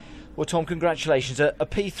Well, Tom, congratulations. A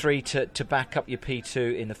P3 to back up your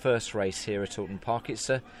P2 in the first race here at Oulton Park. It's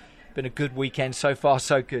been a good weekend so far,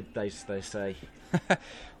 so good, they say.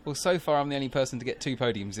 Well, so far I'm the only person to get 2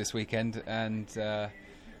 podiums this weekend, and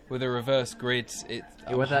with a reverse grid...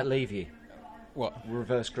 Where'd that leave you? What?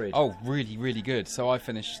 Reverse grid. Oh, really, really good. So I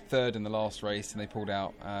finished 3rd in the last race, and they pulled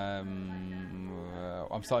out...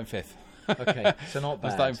 I'm starting 5th. Okay, so not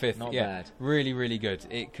bad. I'm starting 5th. Not yeah, bad. Really, really good.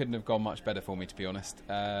 It couldn't have gone much better for me, to be honest.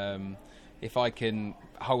 If I can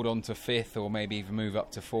hold on to 5th or maybe even move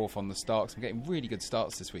up to 4th on the start, 'cause I'm getting really good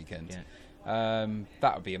starts this weekend. Yeah.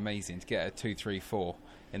 That would be amazing to get a 2, 3, 4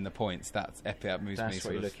 in the points. That's epic. That moves me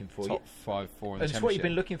sort of for. top 5, 4 in the championship. It's what you've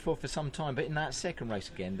been looking for some time. But in that second race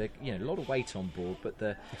again, a lot of weight on board. But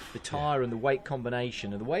the tyre and the weight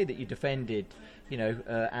combination and the way that you defended,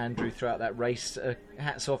 Andrew throughout that race.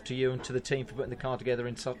 Hats off to you and to the team for putting the car together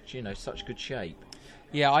in such good shape.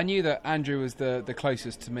 Yeah, I knew that Andrew was the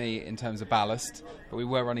closest to me in terms of ballast, but we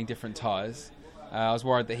were running different tyres. I was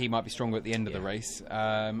worried that he might be stronger at the end of the race,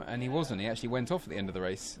 and he wasn't. He actually went off at the end of the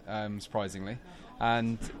race, surprisingly.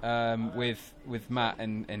 And with Matt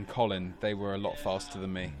and Colin, they were a lot faster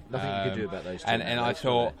than me. Nothing you could do about those two. And I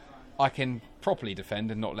thought, I can properly defend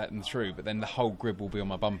and not let them through, but then the whole grid will be on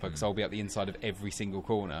my bumper because I'll be at the inside of every single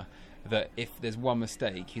corner. That if there's one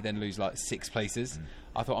mistake, you then lose like 6 places.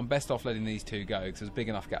 I thought I'm best off letting these two go because there's a big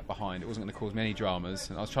enough gap behind. It wasn't going to cause me any dramas.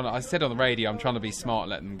 And I said on the radio, I'm trying to be smart and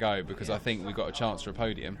let them go because I think we've got a chance for a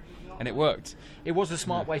podium. And it worked. It was a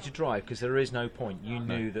smart way to drive because there is no point. You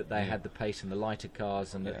knew that they had the pace and the lighter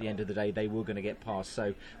cars, and at the end of the day, they were going to get past.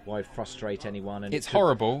 So why frustrate anyone? And it's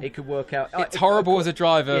horrible. It could work out. It's horrible as a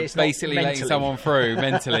driver, basically letting someone through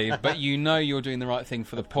mentally. But you're doing the right thing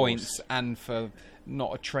for the points and for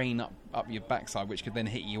not a train up your backside, which could then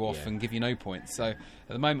hit you off and give you no points. So at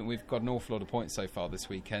the moment, we've got an awful lot of points so far this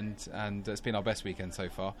weekend, and it's been our best weekend so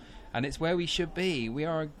far. And it's where we should be. We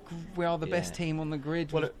are the best team on the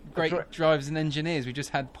grid. Well, great drivers and engineers. We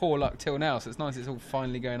just had poor luck till now, so it's nice it's all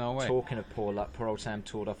finally going our way. Talking of poor luck, poor old Sam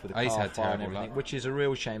toured off with a car fire and everything, luck. which is a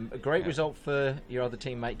real shame. A great result for your other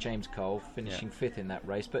teammate James Cole, finishing 5th in that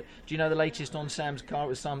race. But do you know the latest on Sam's car? It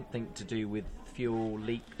was something to do with fuel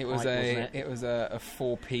leak. It was a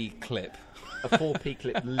 4p clip. A 4p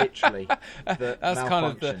clip, literally.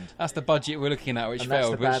 That's the budget we're looking at, which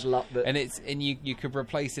failed. Bad luck and you could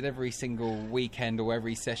replace it every single weekend or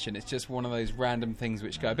every session. It's just one of those random things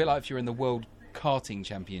which go a bit like if you're in the World Karting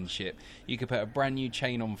Championship. You could put a brand new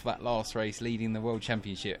chain on for that last race, leading the World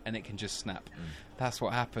Championship, and it can just snap. That's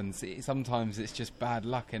what happens. Sometimes it's just bad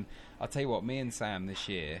luck. And I'll tell you what, me and Sam this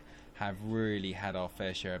year have really had our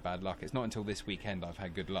fair share of bad luck. It's not until this weekend I've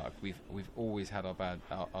had good luck. We've always had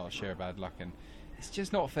our share of bad luck, and it's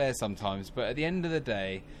just not fair sometimes. But at the end of the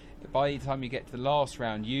day, by the time you get to the last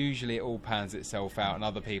round, usually it all pans itself out, and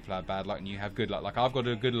other people have bad luck, and you have good luck. Like I've got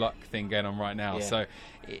a good luck thing going on right now, so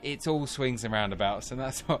it's all swings and roundabouts, and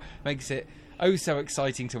that's what makes it so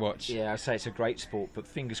exciting to watch. Yeah, I say it's a great sport, but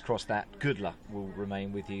fingers crossed that good luck will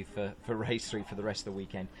remain with you for race 3 for the rest of the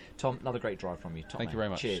weekend. Tom, another great drive from you. Thank you very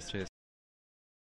much. Cheers.